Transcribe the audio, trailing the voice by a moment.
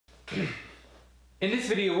In this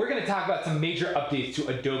video, we're going to talk about some major updates to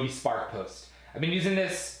Adobe Spark Post. I've been using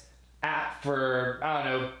this app for, I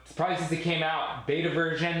don't know, probably since it came out, beta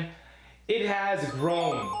version. It has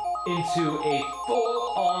grown into a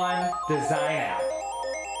full-on design app.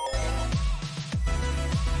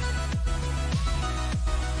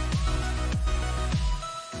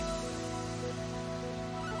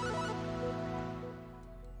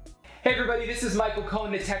 Hey everybody, this is Michael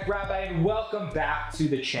Cohen, the Tech Rabbi, and welcome back to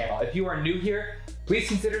the channel. If you are new here, please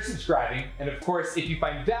consider subscribing. And of course, if you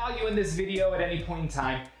find value in this video at any point in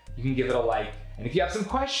time, you can give it a like. And if you have some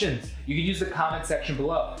questions, you can use the comment section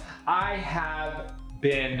below. I have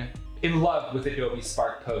been in love with Adobe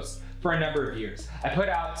Spark Post for a number of years. I put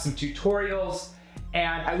out some tutorials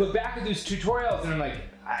and I look back at those tutorials and I'm like,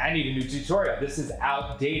 I need a new tutorial. This is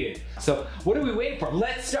outdated. So what are we waiting for?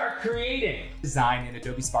 Let's start creating. Design in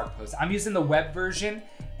Adobe Spark Post. I'm using the web version,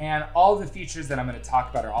 and all the features that I'm going to talk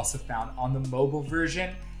about are also found on the mobile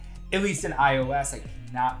version, at least in iOS. I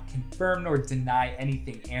cannot confirm nor deny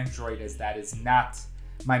anything Android, as that is not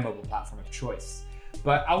my mobile platform of choice.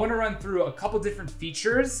 But I want to run through a couple different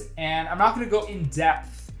features, and I'm not going to go in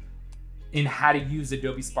depth in how to use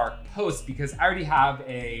Adobe Spark Post because I already have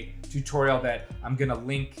a tutorial that I'm gonna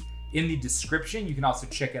link in the description. You can also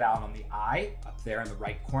check it out on the eye up there in the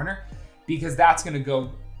right corner, because that's gonna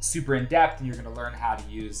go super in depth and you're gonna learn how to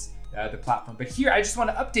use the platform. But here, I just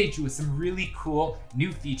wanna update you with some really cool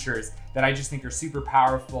new features that I just think are super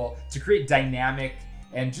powerful to create dynamic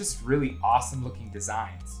and just really awesome looking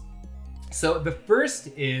designs. So the first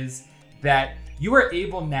is that you are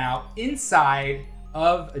able now inside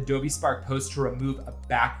of Adobe Spark Post to remove a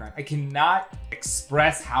background. I cannot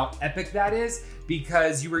express how epic that is,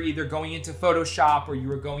 because you were either going into Photoshop or you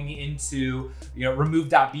were going into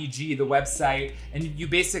remove.bg, the website, and you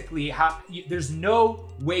basically have, there's no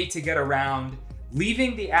way to get around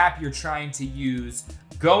leaving the app you're trying to use,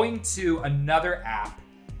 going to another app,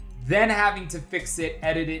 then having to fix it,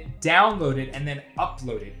 edit it, download it, and then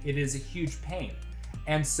upload it. It is a huge pain.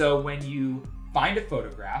 And so when you find a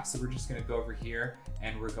photograph, so we're just gonna go over here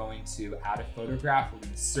and we're going to add a photograph. We're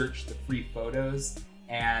gonna search the free photos,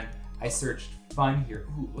 and I searched fun here.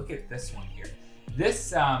 Ooh, look at this one here.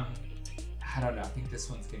 This, I don't know, I think this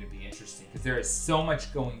one's gonna be interesting because there is so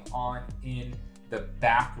much going on in the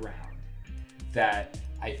background that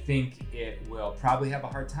I think it will probably have a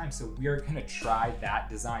hard time. So we are gonna try that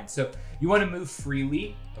design. So you wanna move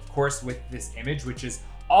freely, of course, with this image, which is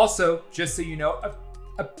also, just so you know,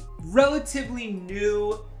 a relatively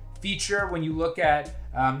new feature when you look at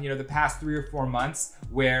the past 3 or 4 months,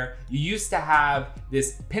 where you used to have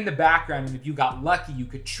this pin the background, and if you got lucky, you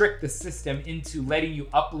could trick the system into letting you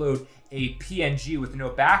upload a PNG with no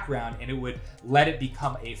background, and it would let it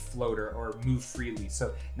become a floater or move freely.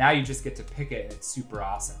 So now you just get to pick it, and it's super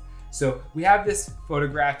awesome. So we have this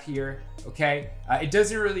photograph here, okay? It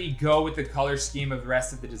doesn't really go with the color scheme of the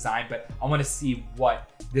rest of the design, but I wanna see what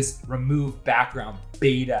this remove background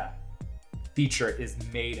beta feature is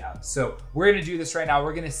made of. So we're gonna do this right now.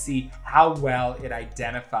 We're gonna see how well it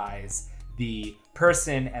identifies the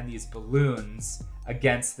person and these balloons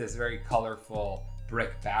against this very colorful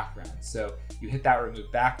brick background. So you hit that remove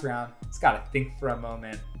background. It's gotta think for a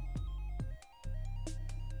moment.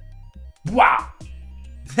 Wow!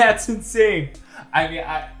 That's insane. I mean,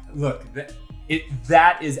 look,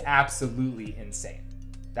 that is absolutely insane.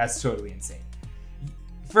 That's totally insane.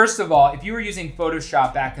 First of all, if you were using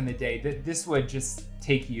Photoshop back in the day, this would just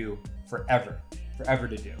take you forever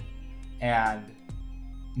to do. And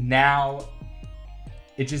now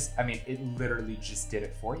it literally just did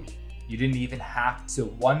it for you. You didn't even have to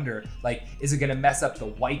wonder, like, is it gonna mess up the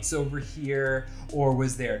whites over here? Or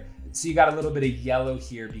was there, so you got a little bit of yellow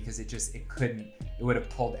here because it would have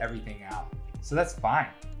pulled everything out. So that's fine.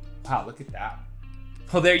 Wow, look at that.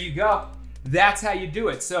 Well, there you go. That's how you do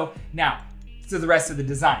it. So now, to the rest of the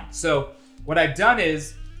design. So what I've done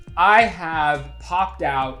is I have popped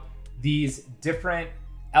out these different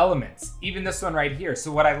elements, even this one right here.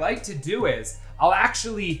 So what I like to do is I'll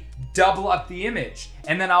actually double up the image,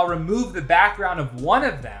 and then I'll remove the background of one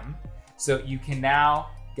of them. So you can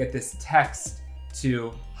now get this text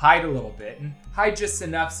to hide a little bit, and hide just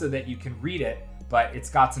enough so that you can read it, but it's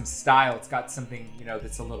got some style. It's got something,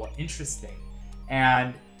 that's a little interesting.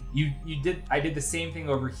 And I did the same thing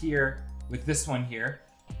over here with this one here.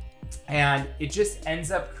 And it just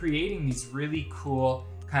ends up creating these really cool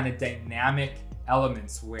kind of dynamic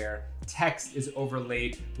elements where text is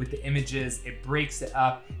overlaid with the images. It breaks it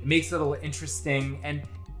up, it makes it a little interesting. And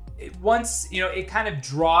it kind of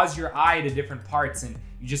draws your eye to different parts and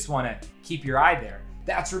you just wanna keep your eye there.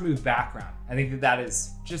 That's remove background. I think that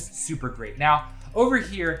is just super great. Now, over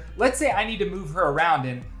here, let's say I need to move her around,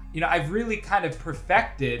 and I've really kind of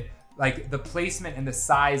perfected like the placement and the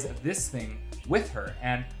size of this thing with her,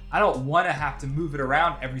 and I don't want to have to move it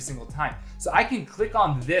around every single time. So I can click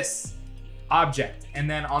on this object, and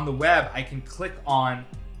then on the web, I can click on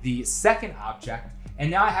the second object, and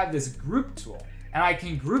now I have this group tool, and I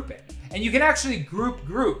can group it. And you can actually group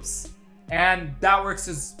groups, and that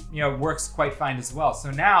works quite fine as well.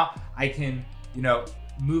 So now I can,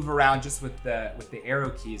 move around just with the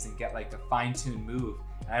arrow keys and get like a fine-tuned move.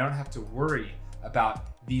 And I don't have to worry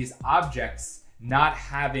about these objects not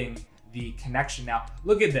having the connection. Now,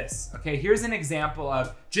 look at this, okay? Here's an example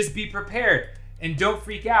of just be prepared and don't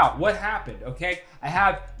freak out. What happened, okay? I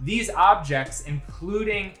have these objects,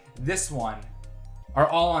 including this one, are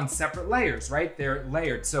all on separate layers, right? They're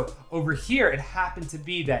layered. So over here, it happened to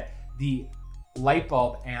be that the light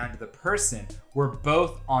bulb and the person were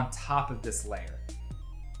both on top of this layer.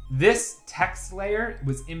 This text layer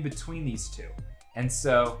was in between these two. And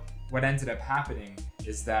so what ended up happening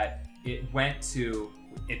is that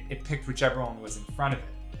it picked whichever one was in front of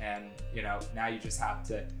it. And now you just have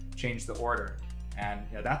to change the order. And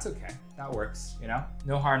that's okay, that works,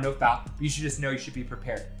 no harm, no foul. But you should just know you should be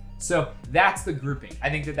prepared. So that's the grouping. I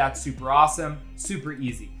think that that's super awesome, super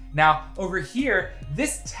easy. Now over here,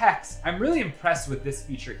 this text, I'm really impressed with this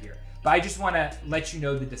feature here, but I just wanna let you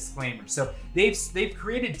know the disclaimer. So they've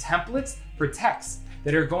created templates for text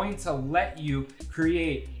that are going to let you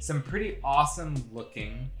create some pretty awesome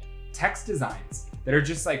looking text designs that are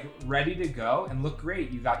just like ready to go and look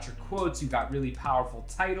great. You got your quotes, you got really powerful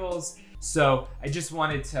titles. So I just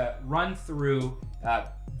wanted to run through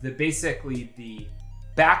basically the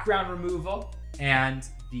background removal and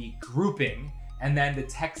the grouping, and then the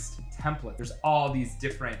text template. There's all these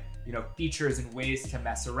different features and ways to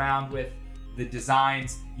mess around with the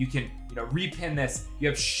designs. You can repin this. You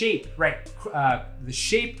have shape, right? The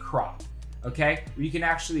shape crop, okay? Where you can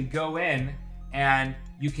actually go in and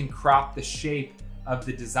you can crop the shape of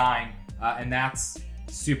the design, and that's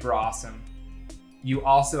super awesome. You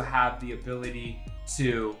also have the ability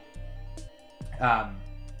to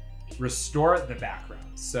restore the background.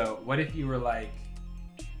 So what if you were like,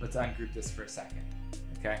 let's ungroup this for a second,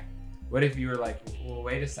 okay? What if you were like, well,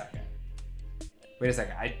 wait a second.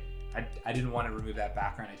 I didn't want to remove that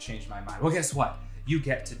background. I changed my mind. Well, guess what? You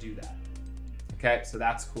get to do that, okay? So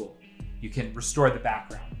that's cool. You can restore the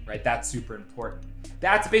background, right? That's super important.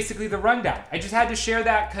 That's basically the rundown. I just had to share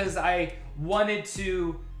that because I wanted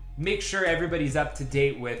to make sure everybody's up to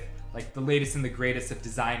date with like the latest and the greatest of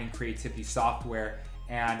design and creativity software.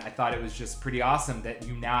 And I thought it was just pretty awesome that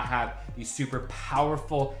you now have these super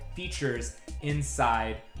powerful features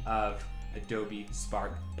inside of Adobe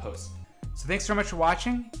Spark Post. So thanks so much for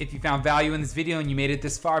watching. If you found value in this video and you made it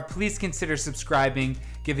this far, please consider subscribing,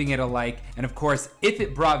 giving it a like, and of course, if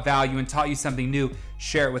it brought value and taught you something new,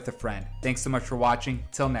 share it with a friend. Thanks so much for watching.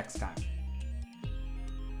 Till next time.